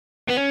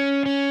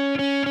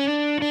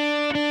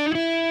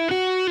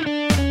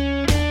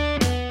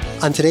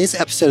On today's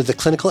episode of the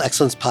Clinical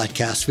Excellence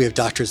Podcast, we have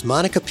Doctors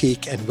Monica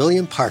Peek and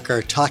William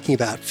Parker talking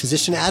about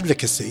physician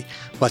advocacy,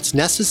 what's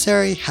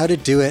necessary, how to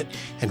do it,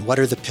 and what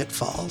are the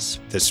pitfalls.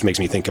 This makes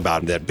me think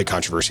about that big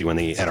controversy when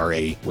the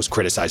NRA was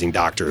criticizing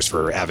doctors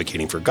for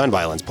advocating for gun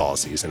violence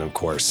policies. And of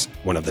course,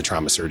 one of the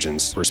trauma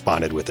surgeons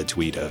responded with a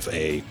tweet of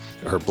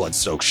her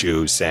blood-soaked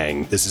shoes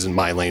saying, "This isn't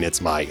my lane,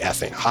 it's my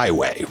effing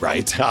highway,"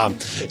 right?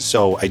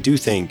 So I do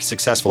think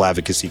successful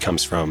advocacy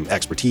comes from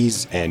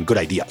expertise and good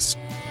ideas.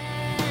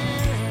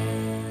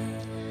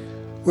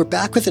 We're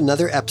back with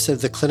another episode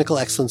of the Clinical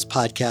Excellence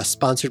Podcast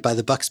sponsored by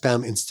the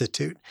Bucksbaum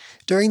Institute.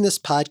 During this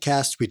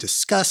podcast, we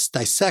discuss,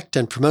 dissect,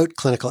 and promote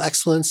clinical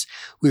excellence.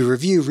 We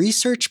review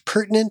research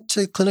pertinent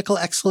to clinical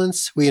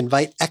excellence. We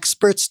invite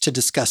experts to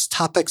discuss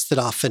topics that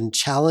often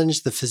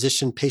challenge the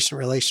physician-patient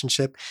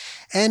relationship.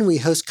 And we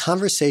host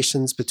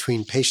conversations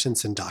between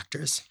patients and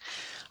doctors.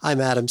 I'm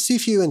Adam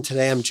Seafew, and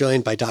today I'm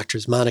joined by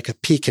Doctors Monica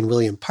Peek and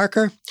William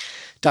Parker.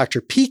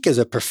 Dr. Peek is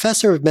a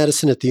professor of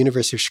medicine at the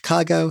University of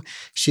Chicago.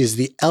 She is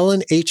the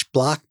Ellen H.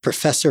 Block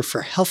Professor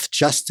for Health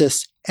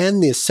Justice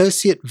and the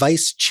Associate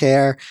Vice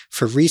Chair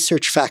for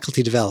Research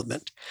Faculty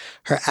Development.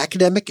 Her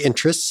academic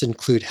interests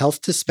include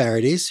health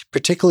disparities,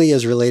 particularly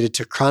as related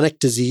to chronic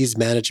disease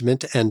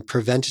management and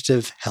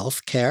preventative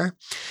health care.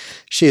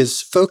 She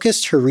has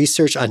focused her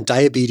research on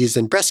diabetes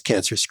and breast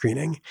cancer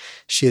screening.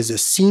 She is a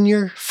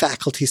senior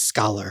faculty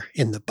scholar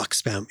in the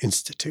Bucksbaum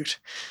Institute.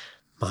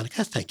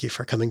 Monica, thank you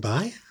for coming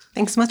by.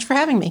 Thanks so much for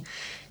having me.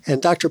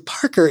 And Dr.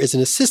 Parker is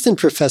an assistant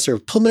professor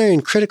of pulmonary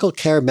and critical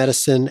care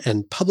medicine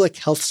and public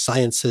health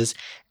sciences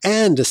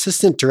and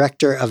assistant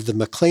director of the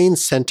McLean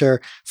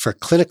Center for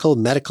Clinical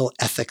Medical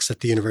Ethics at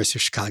the University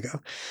of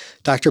Chicago.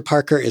 Dr.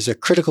 Parker is a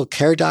critical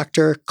care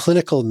doctor,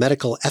 clinical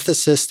medical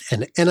ethicist,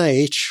 and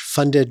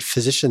NIH-funded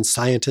physician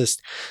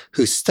scientist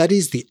who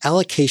studies the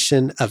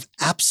allocation of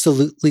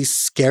absolutely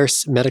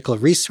scarce medical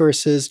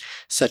resources,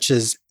 such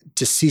as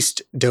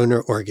deceased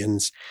donor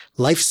organs,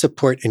 life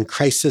support in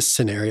crisis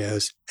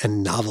scenarios,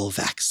 and novel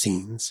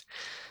vaccines.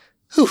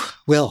 Whew.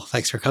 Will,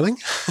 thanks for coming.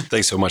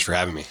 Thanks so much for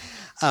having me.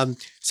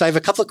 So I have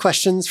a couple of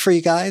questions for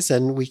you guys,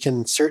 and we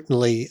can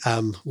certainly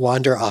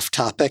wander off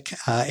topic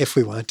if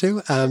we want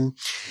to.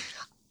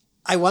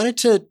 I wanted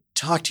to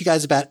talk to you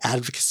guys about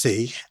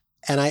advocacy,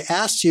 and I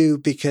asked you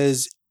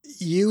because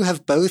you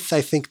have both,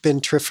 I think, been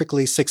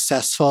terrifically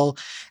successful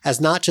as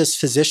not just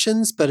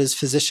physicians, but as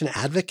physician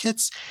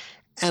advocates.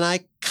 And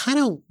I kind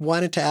of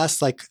wanted to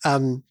ask,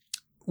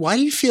 why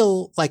do you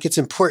feel like it's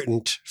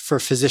important for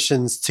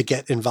physicians to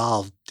get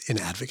involved in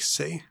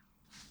advocacy?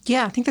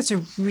 Yeah, I think that's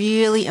a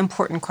really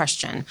important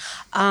question.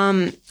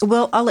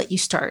 Well, I'll let you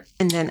start,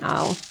 and then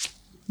I'll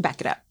back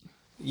it up.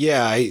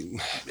 Yeah,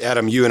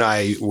 Adam, you and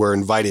I were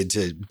invited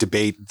to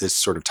debate this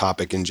sort of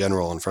topic in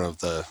general in front of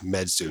the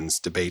med students.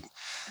 Debate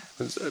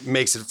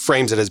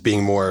frames it as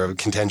being more of a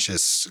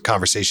contentious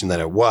conversation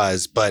than it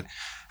was, but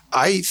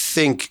I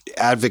think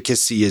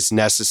advocacy is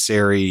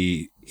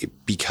necessary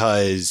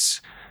because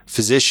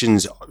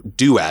physicians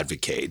do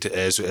advocate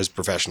as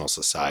professional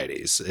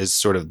societies is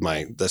sort of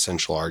the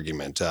central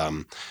argument.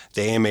 The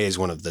AMA is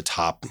one of the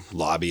top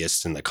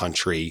lobbyists in the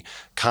country,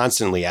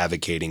 constantly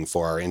advocating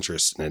for our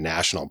interests in a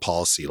national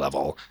policy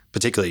level,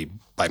 particularly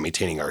by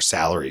maintaining our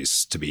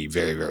salaries to be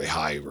very, very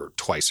high or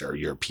twice our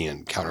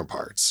European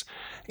counterparts.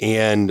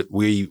 And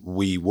we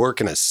work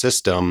in a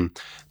system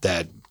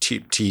that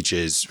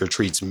teaches or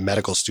treats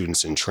medical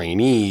students and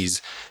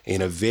trainees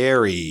in a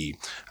very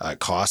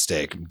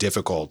caustic,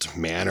 difficult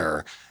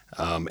manner.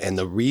 And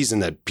the reason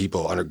that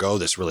people undergo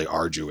this really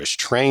arduous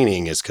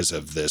training is because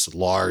of this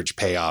large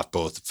payoff,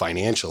 both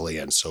financially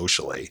and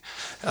socially.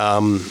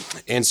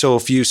 And so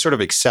if you sort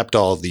of accept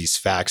all of these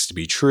facts to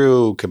be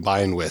true,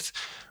 combined with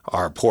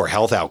our poor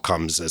health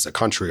outcomes as a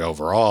country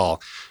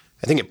overall,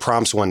 I think it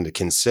prompts one to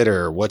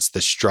consider what's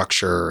the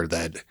structure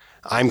that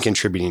I'm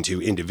contributing to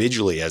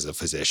individually as a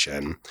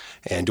physician,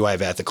 and do I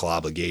have ethical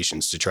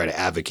obligations to try to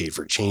advocate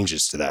for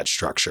changes to that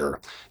structure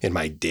in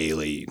my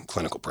daily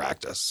clinical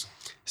practice?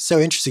 So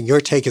interesting. Your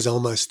take is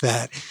almost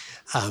that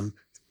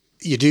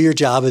you do your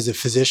job as a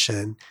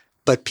physician,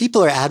 but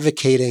people are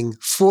advocating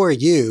for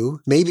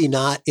you, maybe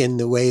not in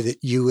the way that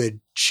you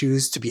would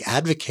choose to be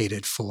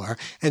advocated for.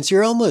 And so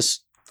you're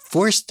almost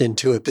forced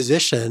into a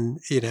position,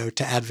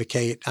 to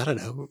advocate,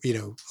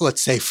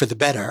 let's say for the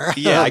better.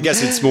 Yeah, I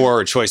guess it's more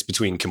a choice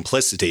between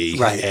complicity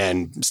right.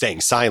 and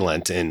staying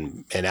silent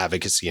and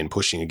advocacy and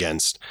pushing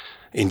against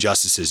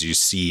injustices you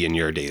see in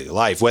your daily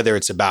life, whether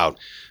it's about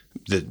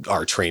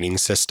our training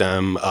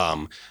system,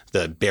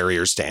 the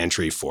barriers to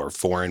entry for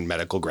foreign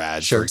medical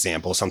grads, Sure. for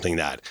example, something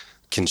that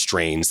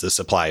constrains the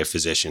supply of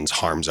physicians,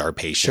 harms our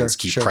patients,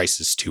 keep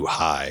prices too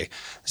high.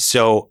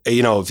 So,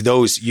 if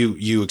those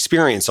you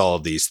experience all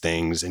of these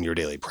things in your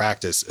daily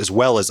practice, as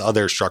well as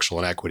other structural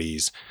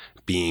inequities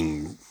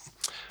being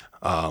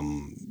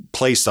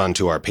placed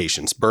onto our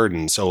patients'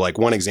 burden. So like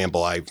one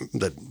example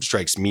that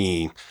strikes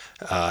me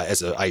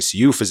as an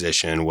ICU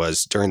physician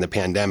was during the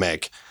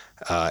pandemic,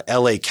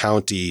 LA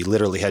County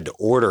literally had to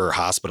order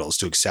hospitals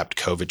to accept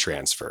COVID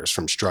transfers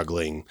from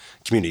struggling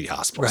community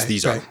hospitals.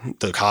 These are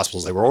the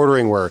hospitals they were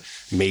ordering were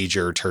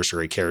major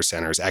tertiary care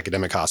centers,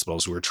 academic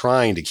hospitals who were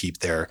trying to keep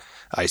their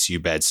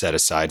ICU beds set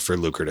aside for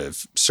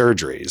lucrative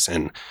surgeries.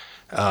 And,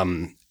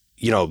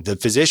 the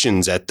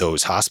physicians at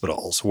those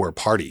hospitals were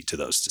party to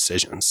those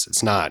decisions.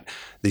 It's not,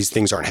 these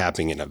things aren't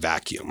happening in a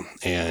vacuum.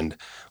 And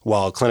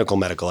while clinical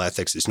medical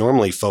ethics is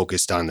normally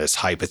focused on this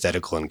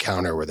hypothetical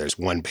encounter where there's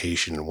one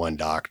patient and one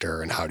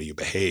doctor and how do you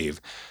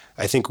behave,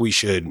 I think we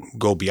should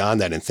go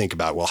beyond that and think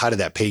about, well, how did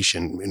that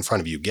patient in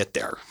front of you get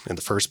there in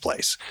the first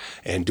place?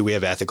 And do we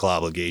have ethical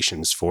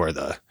obligations for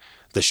the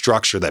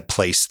structure that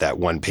placed that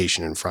one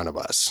patient in front of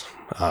us?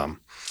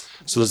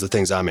 So those are the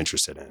things I'm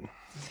interested in.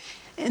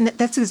 And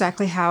that's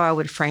exactly how I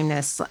would frame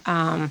this,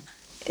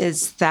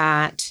 is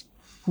that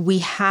we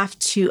have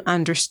to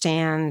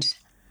understand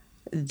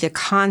the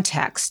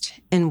context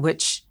in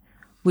which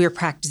we are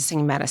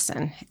practicing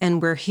medicine.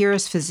 And we're here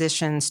as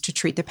physicians to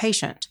treat the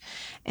patient.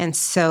 And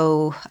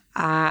so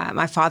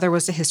my father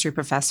was a history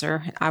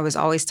professor. I was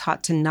always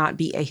taught to not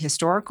be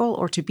ahistorical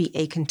or to be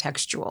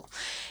acontextual.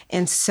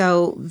 And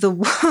so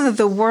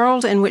the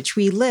world in which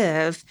we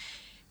live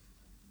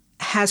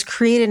has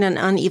created an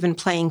uneven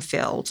playing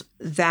field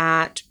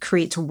that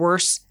creates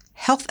worse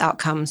health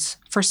outcomes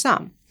for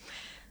some.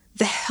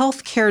 The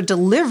healthcare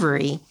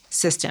delivery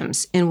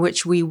systems in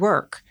which we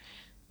work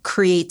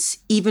creates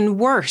even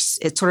worse.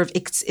 It sort of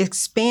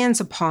expands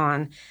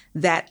upon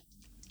that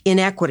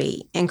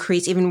inequity and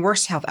creates even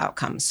worse health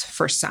outcomes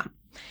for some.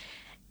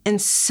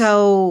 And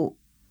so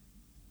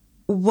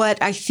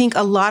what I think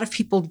a lot of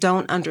people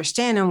don't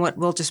understand, and what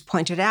Will just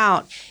pointed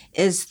out,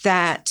 is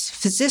that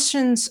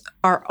physicians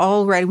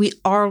we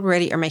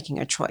already are making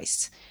a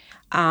choice.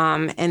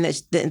 And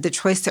the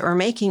choice that we're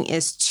making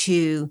is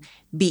to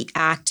be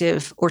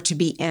active or to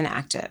be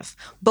inactive.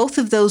 Both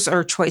of those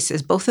are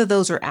choices. Both of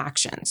those are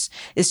actions.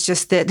 It's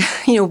just that,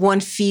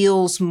 one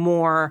feels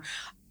more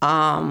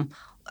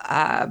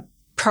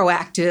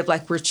proactive,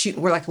 like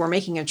we're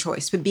making a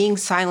choice. But being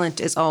silent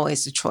is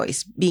always a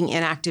choice. Being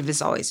inactive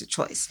is always a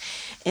choice.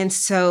 And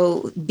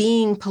so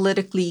being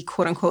politically,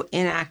 quote unquote,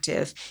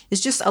 inactive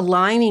is just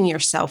aligning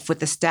yourself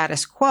with the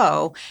status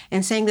quo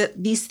and saying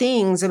that these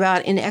things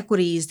about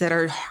inequities that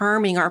are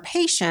harming our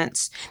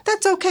patients,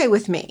 that's okay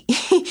with me.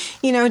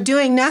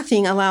 Doing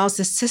nothing allows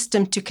the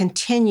system to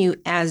continue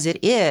as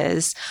it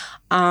is,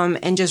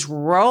 and just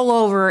roll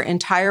over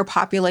entire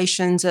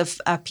populations of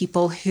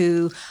people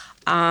who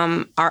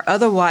are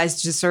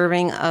otherwise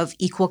deserving of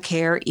equal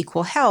care,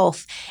 equal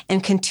health,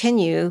 and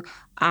continue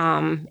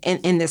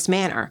in this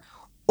manner.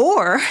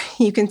 Or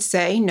you can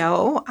say,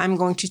 no, I'm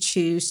going to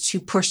choose to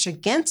push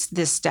against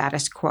this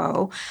status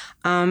quo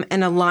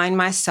and align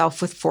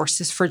myself with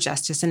forces for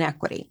justice and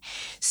equity.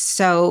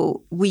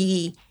 So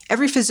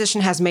every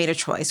physician has made a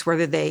choice,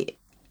 whether they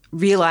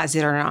realize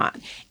it or not.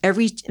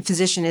 Every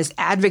physician is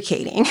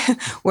advocating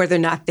whether or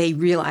not they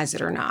realize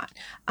it or not,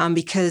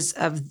 because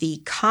of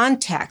the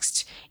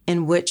context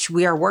in which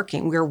we are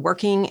working. We're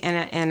working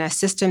in a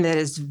system that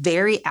is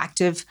very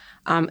active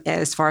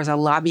as far as a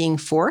lobbying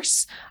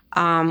force.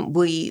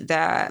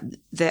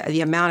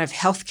 The amount of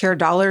healthcare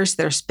dollars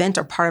that are spent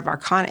as part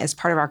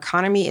of our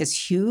economy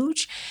is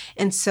huge,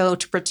 and so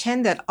to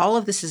pretend that all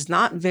of this is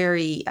not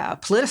very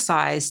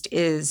politicized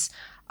is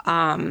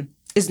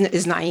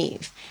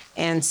naive.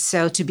 And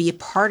so to be a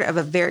part of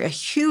a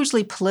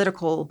hugely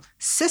political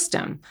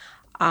system,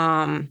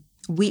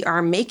 we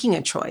are making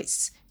a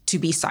choice to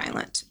be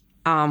silent,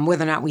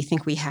 whether or not we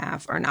think we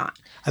have or not.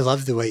 I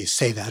love the way you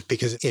say that,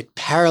 because it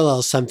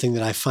parallels something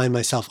that I find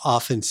myself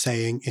often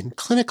saying in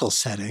clinical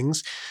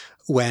settings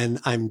when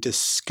I'm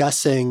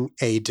discussing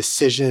a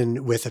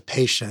decision with a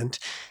patient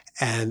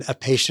and a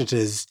patient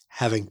is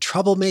having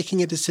trouble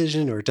making a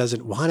decision or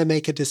doesn't want to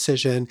make a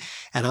decision.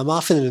 And I'm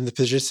often in the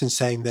position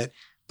saying that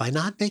by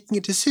not making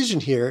a decision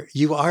here,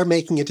 you are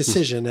making a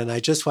decision. And I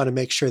just want to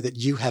make sure that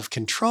you have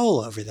control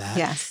over that.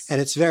 Yes. And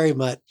it's very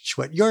much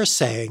what you're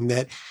saying,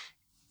 that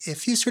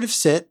if you sort of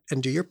sit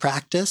and do your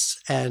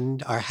practice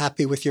and are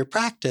happy with your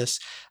practice,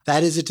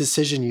 that is a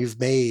decision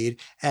you've made.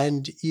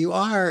 And you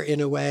are,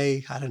 in a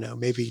way, I don't know,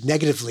 maybe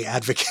negatively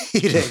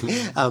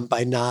advocating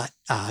by not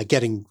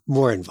getting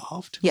more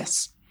involved.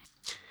 Yes.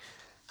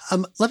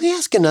 Let me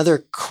ask another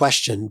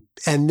question.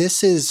 And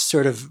this is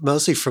sort of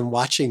mostly from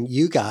watching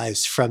you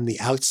guys from the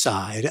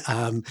outside,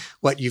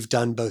 what you've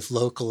done both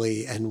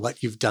locally and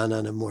what you've done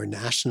on a more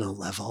national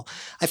level.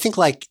 I think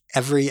like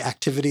every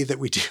activity that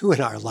we do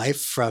in our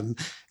life, from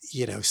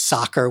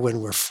soccer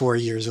when we're 4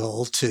 years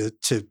old to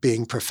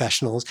being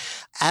professionals,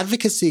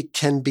 advocacy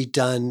can be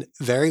done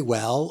very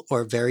well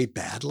or very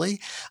badly.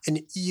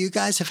 And you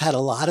guys have had a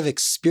lot of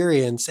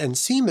experience and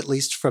seem, at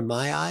least from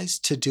my eyes,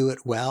 to do it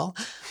well.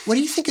 What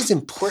do you think is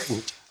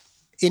important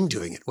in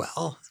doing it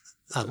well?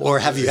 Or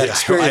have you had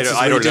experiences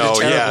I don't know.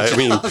 Yeah, I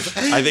mean,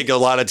 I think a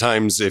lot of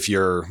times if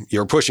you're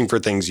pushing for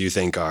things you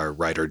think are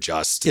right or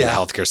just in the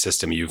healthcare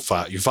system, you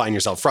find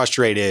yourself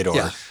frustrated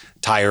or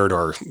tired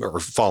or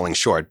falling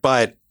short.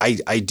 But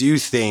I do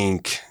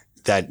think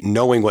that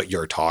knowing what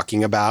you're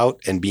talking about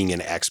and being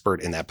an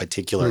expert in that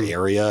particular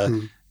area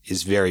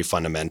is very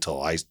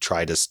fundamental. I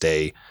try to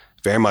stay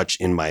very much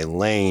in my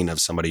lane of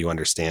somebody who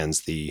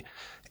understands the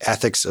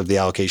ethics of the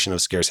allocation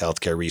of scarce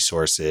healthcare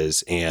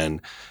resources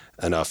and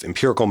enough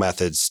empirical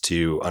methods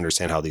to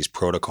understand how these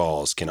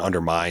protocols can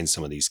undermine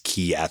some of these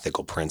key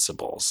ethical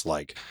principles.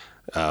 Like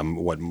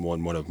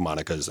one of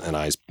Monica's and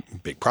I's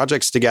big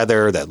projects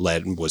together that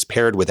was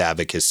paired with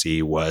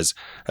advocacy was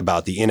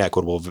about the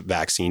inequitable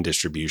vaccine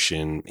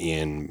distribution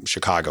in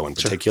Chicago in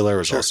particular. It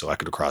was also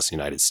equitable across the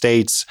United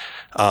States.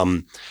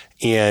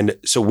 And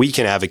so we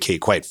can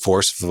advocate quite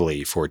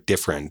forcefully for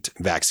different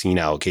vaccine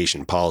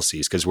allocation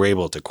policies because we're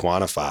able to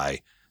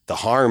quantify the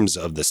harms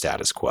of the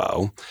status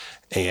quo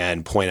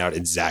and point out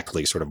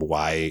exactly sort of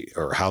why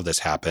or how this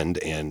happened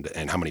and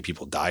how many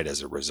people died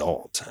as a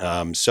result.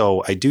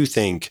 So I do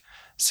think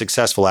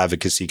successful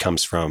advocacy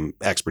comes from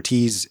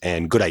expertise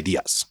and good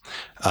ideas.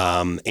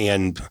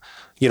 And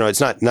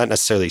it's not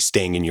necessarily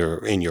staying in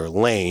your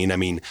lane. I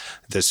mean,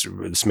 this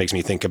makes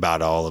me think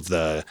about all of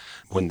the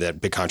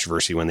big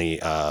controversy when the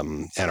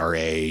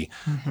NRA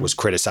was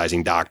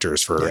criticizing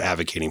doctors for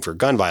advocating for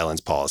gun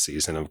violence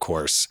policies, and of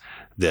course,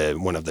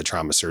 one of the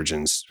trauma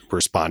surgeons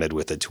responded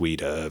with a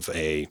tweet of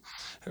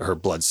her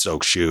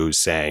blood-soaked shoes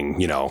saying,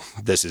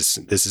 this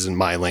isn't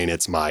my lane,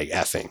 it's my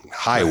effing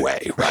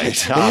highway, right?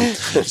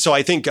 So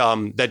I think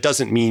that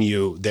doesn't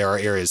mean there are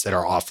areas that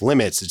are off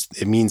limits.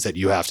 It means that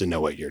you have to know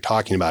what you're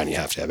talking about and you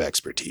have to have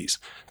expertise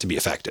to be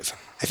effective.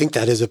 I think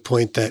that is a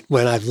point that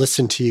when I've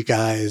listened to you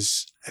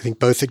guys, I think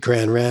both at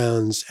Grand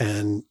Rounds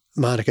and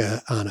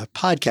Monica on a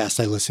podcast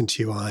I listened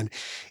to you on,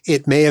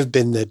 it may have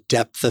been the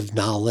depth of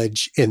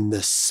knowledge in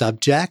the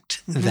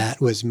subject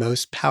that was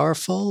most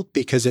powerful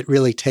because it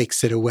really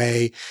takes it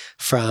away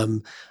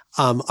from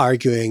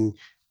arguing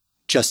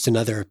just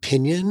another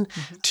opinion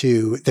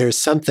to there's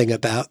something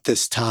about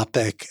this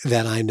topic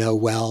that I know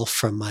well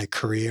from my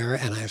career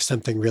and I have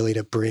something really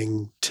to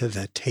bring to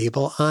the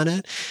table on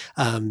it.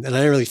 And I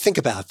didn't really think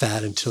about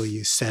that until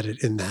you said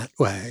it in that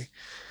way.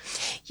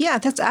 Yeah,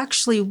 that's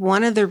actually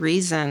one of the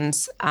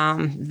reasons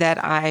that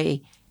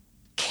I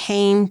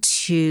came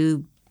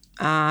to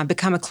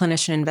become a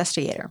clinician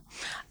investigator.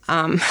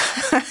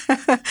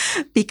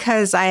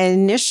 Because I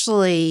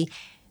initially,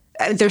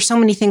 there's so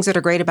many things that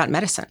are great about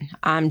medicine.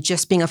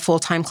 Just being a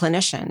full-time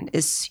clinician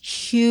is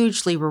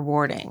hugely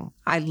rewarding.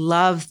 I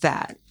love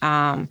that.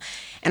 And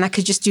I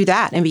could just do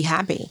that and be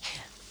happy.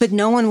 But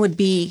no one would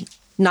be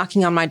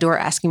knocking on my door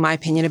asking my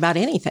opinion about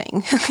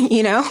anything,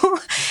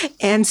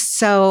 And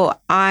so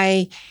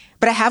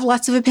but I have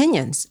lots of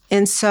opinions.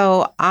 And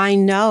so I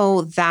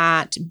know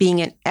that being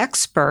an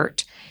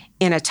expert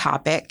in a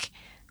topic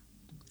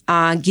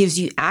gives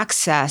you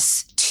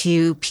access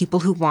to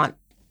people who want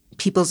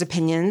people's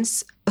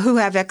opinions, who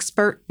have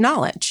expert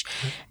knowledge.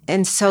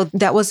 And so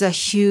that was a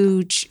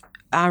huge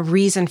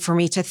reason for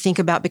me to think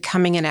about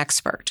becoming an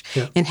expert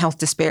in health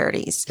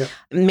disparities.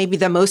 Maybe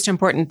the most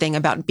important thing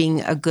about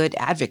being a good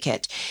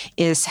advocate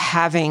is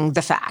having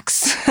the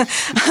facts,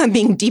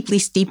 being deeply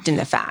steeped in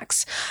the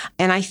facts.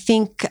 And I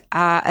think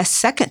a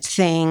second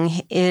thing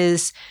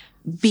is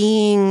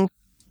being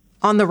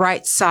on the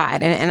right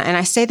side. And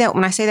I say that,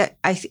 when I say that,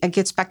 it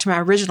gets back to my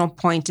original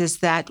point, is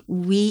that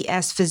we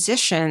as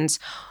physicians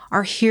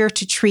are here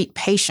to treat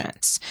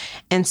patients.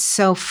 And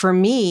so for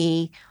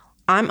me,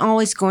 I'm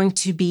always going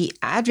to be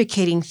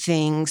advocating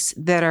things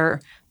that are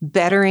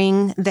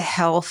bettering the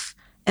health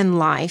and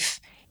life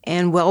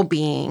and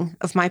well-being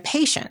of my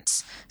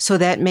patients. So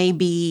that may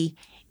be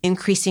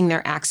increasing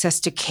their access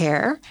to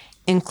care,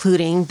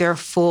 including their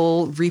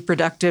full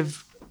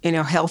reproductive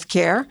health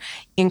care,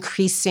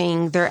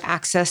 increasing their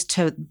access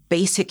to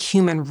basic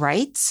human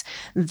rights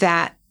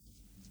that,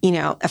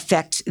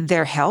 affect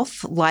their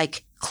health,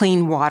 like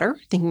clean water,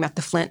 thinking about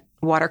the Flint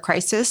water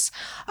crisis,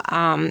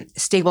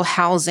 stable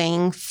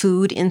housing,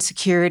 food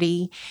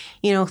insecurity,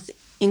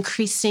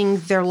 increasing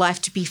their life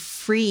to be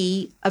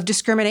free of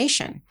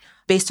discrimination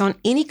based on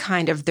any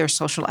kind of their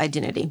social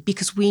identity.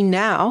 Because we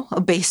know,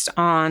 based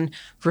on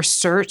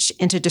research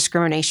into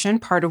discrimination,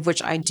 part of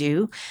which I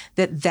do,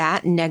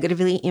 that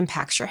negatively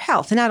impacts your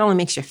health. It not only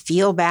makes you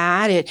feel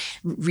bad, it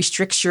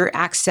restricts your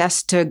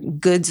access to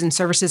goods and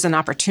services and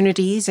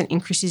opportunities and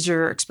increases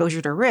your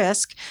exposure to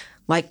risk,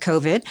 like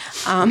COVID.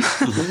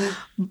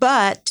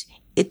 But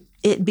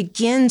it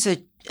begins a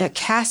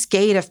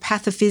cascade of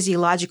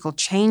pathophysiological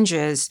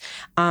changes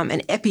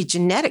and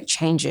epigenetic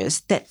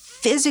changes that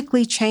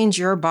physically change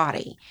your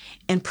body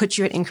and put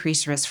you at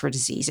increased risk for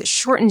disease. It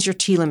shortens your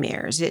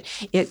telomeres.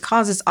 It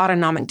causes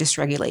autonomic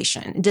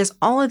dysregulation. It does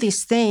all of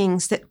these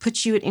things that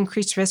put you at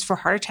increased risk for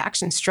heart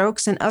attacks and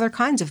strokes and other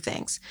kinds of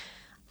things.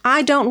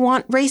 I don't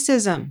want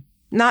racism,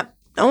 not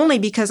only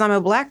because I'm a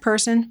Black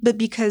person, but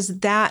because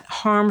that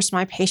harms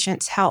my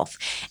patient's health.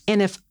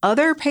 And if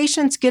other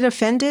patients get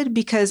offended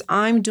because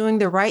I'm doing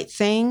the right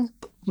thing,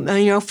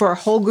 for a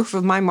whole group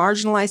of my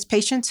marginalized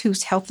patients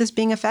whose health is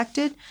being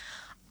affected,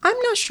 I'm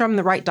not sure I'm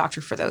the right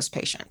doctor for those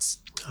patients.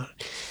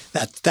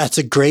 That's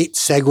a great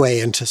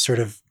segue into sort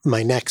of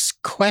my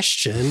next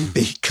question,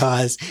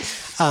 because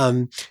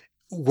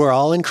we're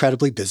all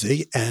incredibly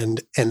busy,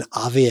 and an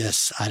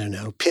obvious,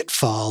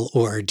 pitfall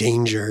or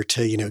danger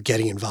to,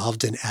 getting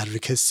involved in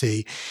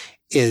advocacy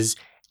is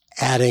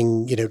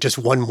adding, just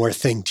one more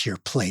thing to your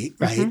plate,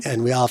 right? Mm-hmm.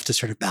 And we all have to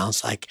sort of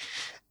balance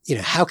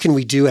how can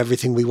we do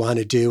everything we want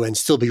to do and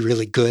still be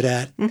really good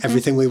at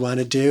everything we want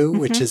to do,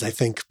 which is, I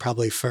think,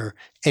 probably for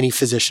any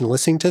physician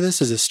listening to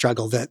this is a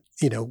struggle that,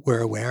 we're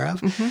aware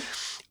of.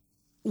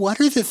 What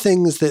are the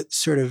things that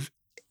sort of,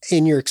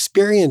 in your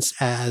experience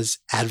as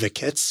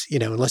advocates,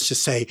 and let's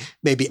just say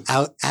maybe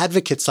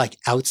advocates like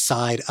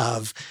outside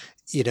of,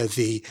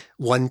 the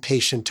one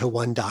patient to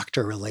one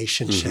doctor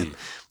relationship,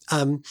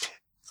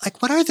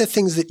 what are the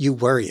things that you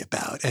worry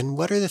about? And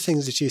what are the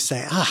things that you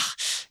say,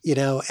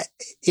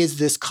 is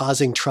this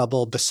causing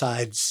trouble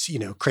besides,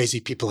 crazy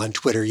people on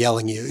Twitter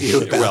yelling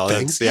you about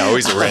things? It's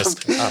always a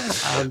risk.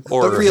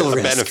 Or real a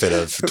risk. benefit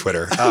of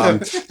Twitter,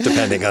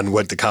 depending on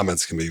what the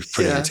comments can be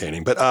pretty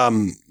entertaining. But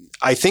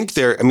I think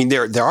there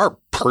are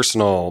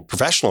professional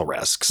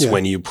risks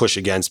when you push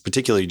against,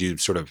 particularly do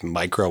sort of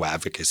micro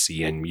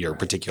advocacy in your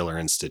particular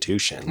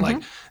institution.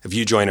 Like if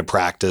you join a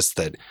practice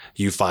that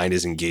you find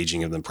is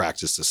engaging in the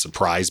practice of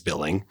surprise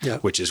billing,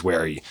 which is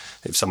where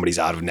if somebody's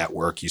out of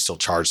network, you still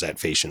charge that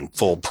patient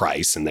full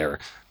price, and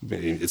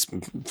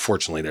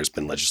fortunately there's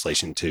been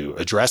legislation to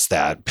address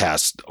that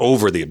passed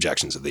over the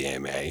objections of the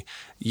AMA.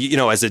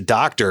 As a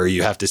doctor,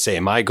 you have to say,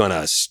 am I going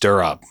to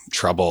stir up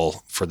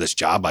trouble for this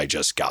job I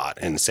just got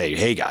and say,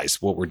 hey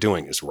guys, what we're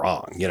doing is wrong,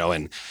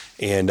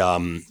 and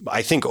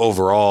I think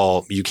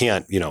overall you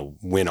can't,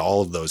 win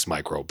all of those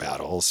micro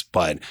battles,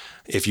 but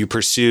if you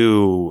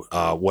pursue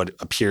what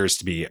appears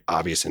to be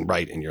obvious and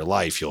right in your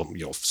life,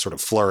 you'll sort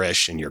of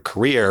flourish in your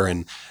career,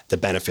 and the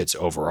benefits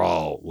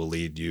overall will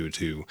lead you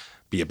to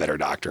be a better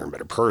doctor and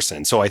better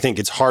person. So I think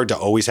it's hard to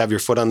always have your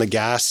foot on the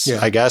gas,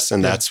 I guess,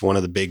 and that's one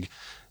of the big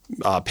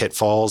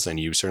pitfalls, and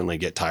you certainly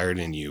get tired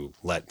and you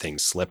let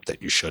things slip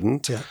that you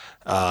shouldn't.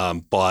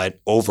 But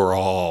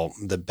overall,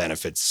 the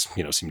benefits,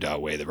 seem to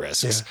outweigh the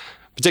risks,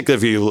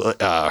 particularly if you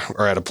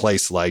are at a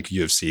place like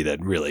U of C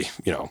that really,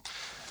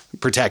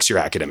 protects your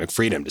academic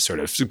freedom to sort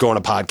of go on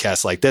a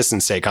podcast like this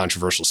and say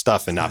controversial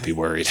stuff and not be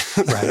worried.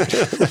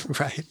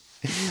 Right.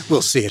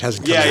 We'll see. It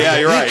hasn't come out. Yeah,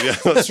 you're right.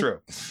 That's true.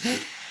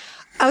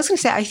 I was going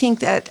to say, I think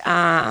that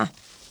I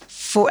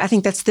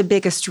think that's the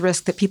biggest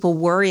risk that people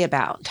worry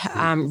about,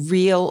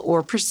 real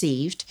or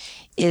perceived,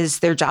 is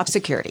their job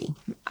security.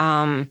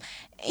 And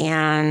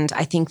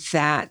I think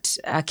that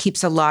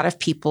keeps a lot of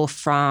people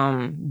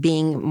from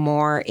being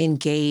more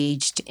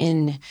engaged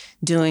in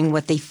doing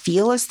what they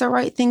feel is the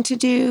right thing to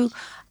do,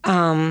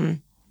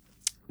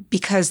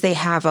 because they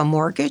have a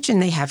mortgage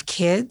and they have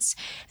kids.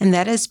 And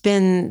that has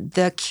been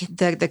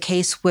the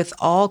case with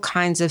all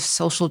kinds of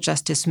social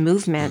justice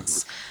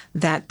movements,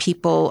 that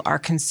people are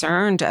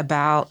concerned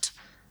about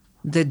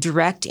the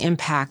direct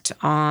impact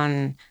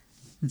on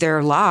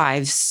their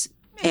lives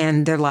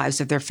and their lives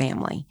of their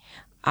family.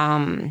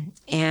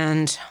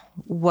 And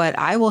what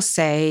I will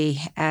say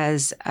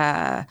as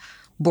a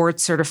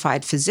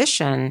board-certified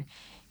physician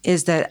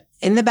is that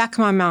in the back of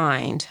my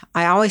mind,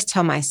 I always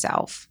tell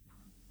myself,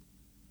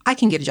 I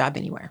can get a job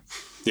anywhere.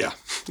 Yeah.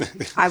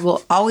 I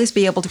will always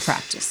be able to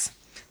practice.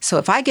 So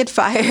if I get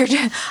fired,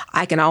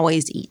 I can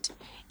always eat,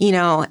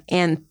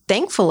 and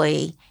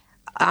thankfully,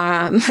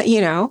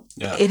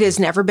 it has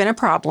never been a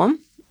problem.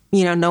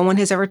 No one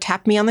has ever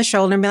tapped me on the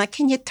shoulder and been like,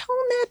 can you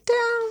tone that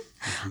down?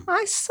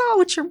 I saw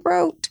what you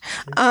wrote.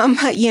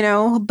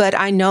 But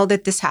I know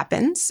that this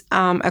happens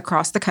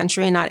across the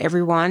country, and not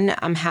everyone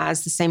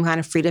has the same kind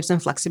of freedoms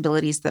and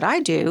flexibilities that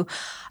I do.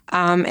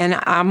 And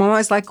I'm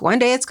always like, one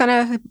day it's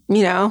going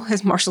to,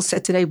 as Marshall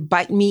said today,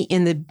 bite me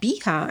in the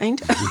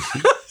behind.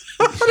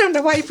 I don't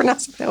know why you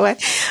pronounce it that way.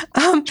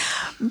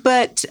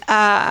 But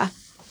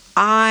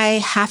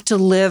I have to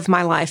live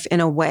my life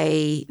in a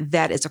way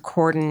that is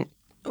accordant,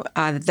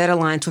 that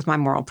aligns with my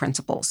moral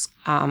principles.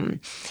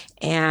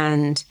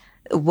 And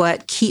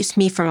what keeps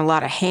me from a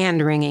lot of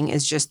hand-wringing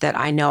is just that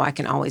I know I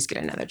can always get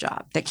another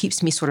job. That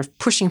keeps me sort of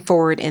pushing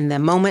forward in the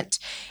moment.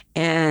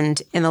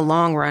 And in the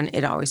long run,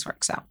 it always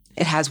works out.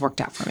 It has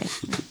worked out for me.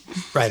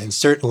 Right. And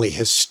certainly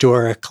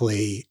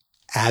historically,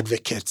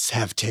 advocates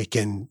have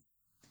taken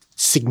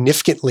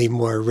significantly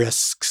more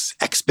risks,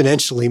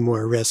 exponentially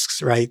more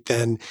risks, right,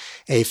 than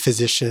a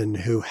physician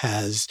who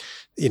has,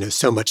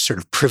 so much sort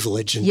of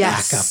privilege and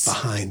backup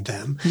behind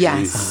them.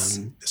 Yes.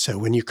 So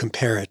when you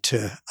compare it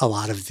to a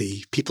lot of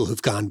the people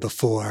who've gone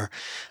before,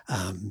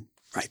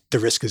 right, the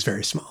risk is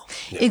very small.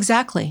 Yeah.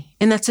 Exactly.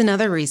 And that's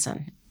another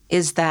reason,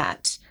 is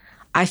that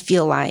I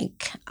feel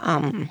like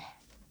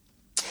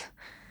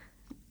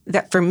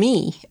that for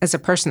me, as a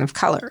person of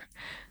color,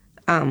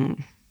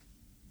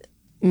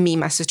 me,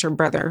 my sister, and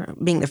brother,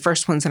 being the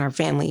first ones in our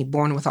family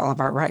born with all of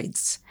our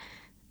rights,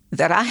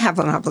 that I have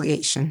an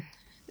obligation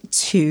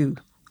to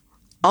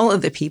all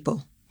of the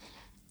people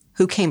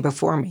who came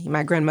before me.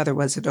 My grandmother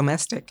was a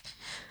domestic.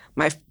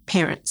 My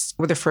parents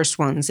were the first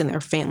ones in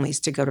their families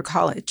to go to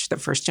college, the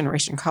first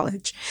generation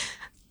college.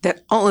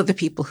 That all of the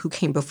people who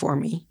came before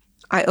me,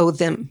 I owe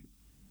them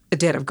a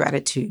debt of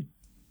gratitude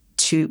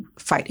to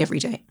fight every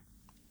day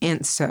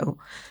And so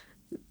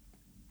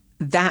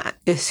that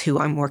is who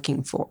I'm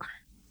working for.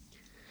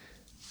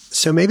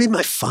 So maybe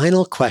my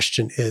final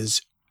question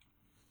is,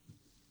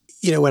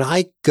 when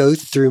I go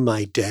through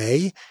my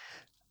day,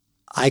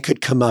 I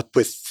could come up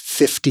with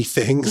 50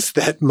 things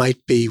that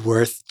might be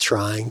worth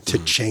trying to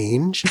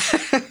change,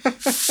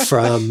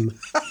 from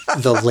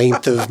the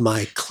length of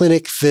my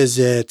clinic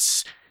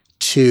visits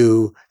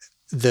to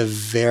the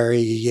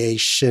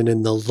variation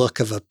in the look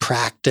of a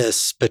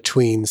practice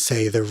between,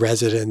 say, the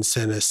residents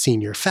and a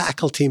senior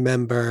faculty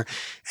member.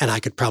 And I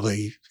could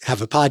probably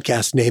have a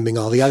podcast naming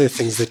all the other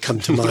things that come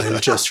to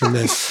mind just from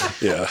this.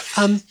 Yeah.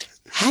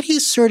 How do you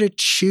sort of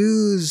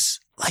choose,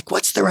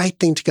 what's the right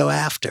thing to go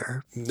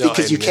after?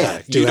 Because you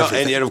can't do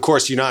everything. And of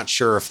course, you're not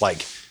sure if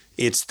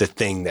it's the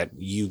thing that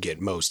you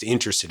get most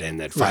interested in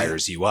that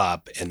fires you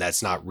up. And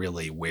that's not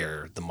really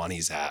where the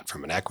money's at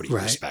from an equity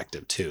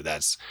perspective too.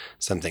 That's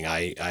something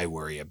I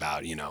worry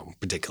about,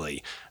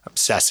 particularly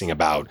obsessing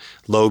about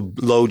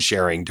load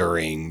sharing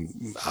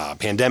during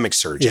pandemic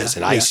surges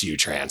and ICU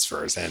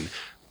transfers, and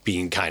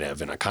being kind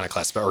of an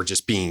iconoclast or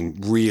just being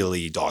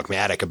really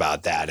dogmatic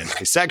about that in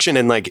my section.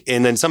 And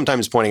then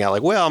sometimes pointing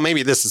out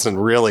maybe this isn't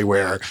really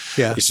where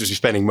you should be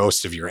spending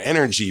most of your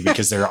energy,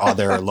 because there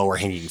are lower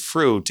hanging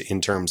fruit in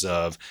terms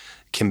of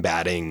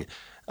combating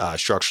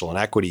structural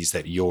inequities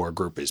that your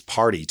group is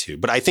party to.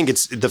 But I think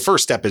the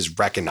first step is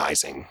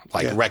recognizing,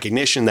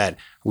 recognition that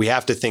we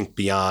have to think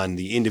beyond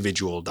the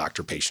individual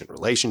doctor-patient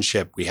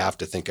relationship. We have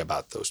to think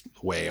about the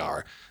way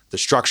the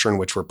structure in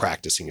which we're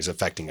practicing is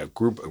affecting a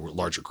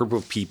larger group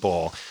of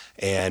people.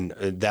 And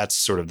that's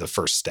sort of the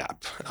first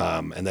step.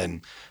 And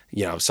then,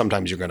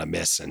 sometimes you're going to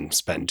miss and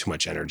spend too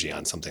much energy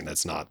on something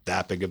that's not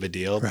that big of a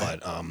deal,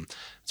 but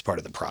it's part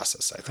of the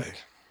process, I think.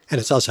 Right. And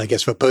it's also, I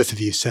guess, what both of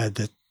you said,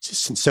 that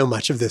since so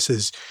much of this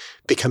is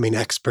becoming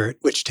expert,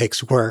 which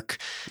takes work,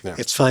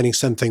 it's finding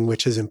something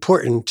which is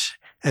important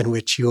and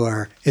which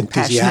you're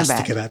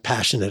enthusiastic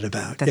passionate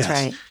about. That's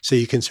right. So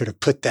you can sort of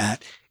put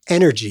that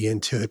energy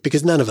into it,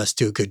 because none of us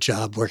do a good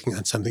job working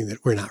on something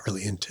that we're not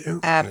really into.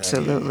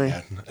 Absolutely.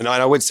 Yeah. And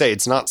I would say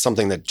it's not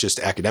something that just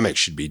academics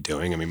should be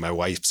doing. I mean, my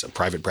wife's a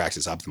private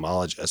practice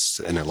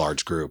ophthalmologist in a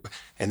large group,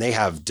 and they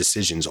have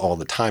decisions all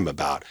the time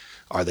about,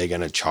 are they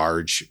going to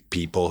charge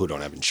people who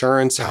don't have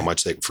insurance? How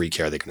much free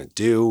care are they going to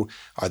do?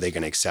 Are they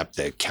going to accept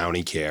the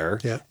county care?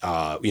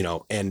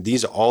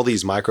 And all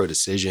these micro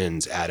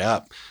decisions add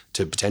up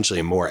to potentially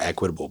a more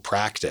equitable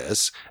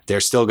practice. They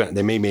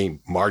may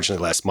make marginally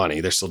less money.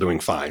 They're still doing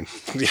fine,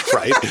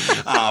 right?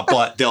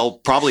 But they'll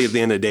probably at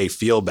the end of the day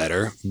feel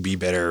better, be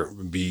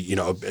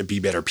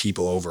better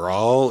people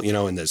overall,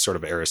 in the sort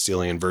of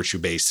Aristotelian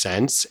virtue-based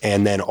sense,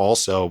 and then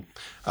also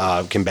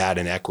combat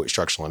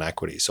structural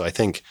inequity. So I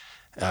think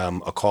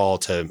a call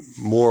to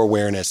more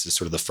awareness is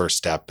sort of the first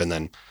step, and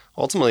then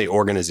ultimately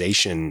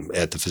organization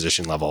at the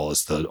physician level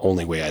is the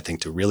only way, I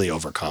think, to really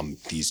overcome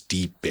these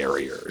deep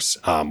barriers,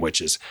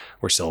 which is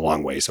we're still a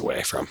long ways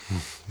away from.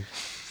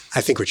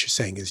 I think what you're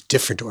saying is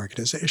different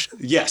organization.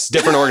 Yes,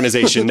 different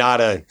organization, not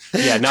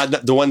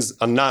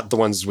the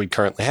ones we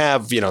currently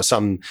have.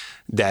 Some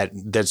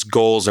that's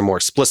goals are more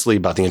explicitly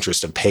about the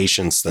interest of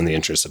patients than the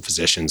interest of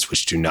physicians,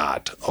 which do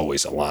not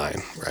always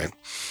align, right?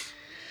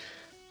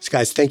 So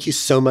guys, thank you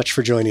so much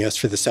for joining us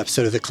for this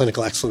episode of the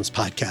Clinical Excellence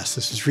Podcast.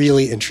 This is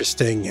really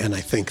interesting and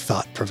I think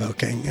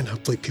thought-provoking, and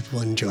hopefully people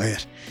will enjoy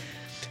it.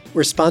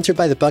 We're sponsored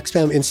by the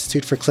Bucksbaum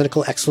Institute for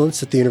Clinical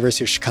Excellence at the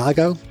University of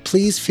Chicago.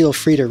 Please feel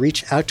free to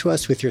reach out to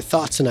us with your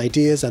thoughts and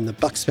ideas on the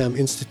Bucksbaum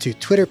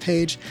Institute Twitter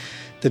page.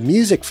 The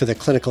music for the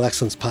Clinical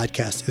Excellence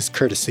Podcast is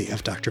courtesy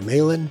of Dr.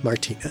 Malin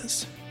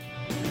Martinez.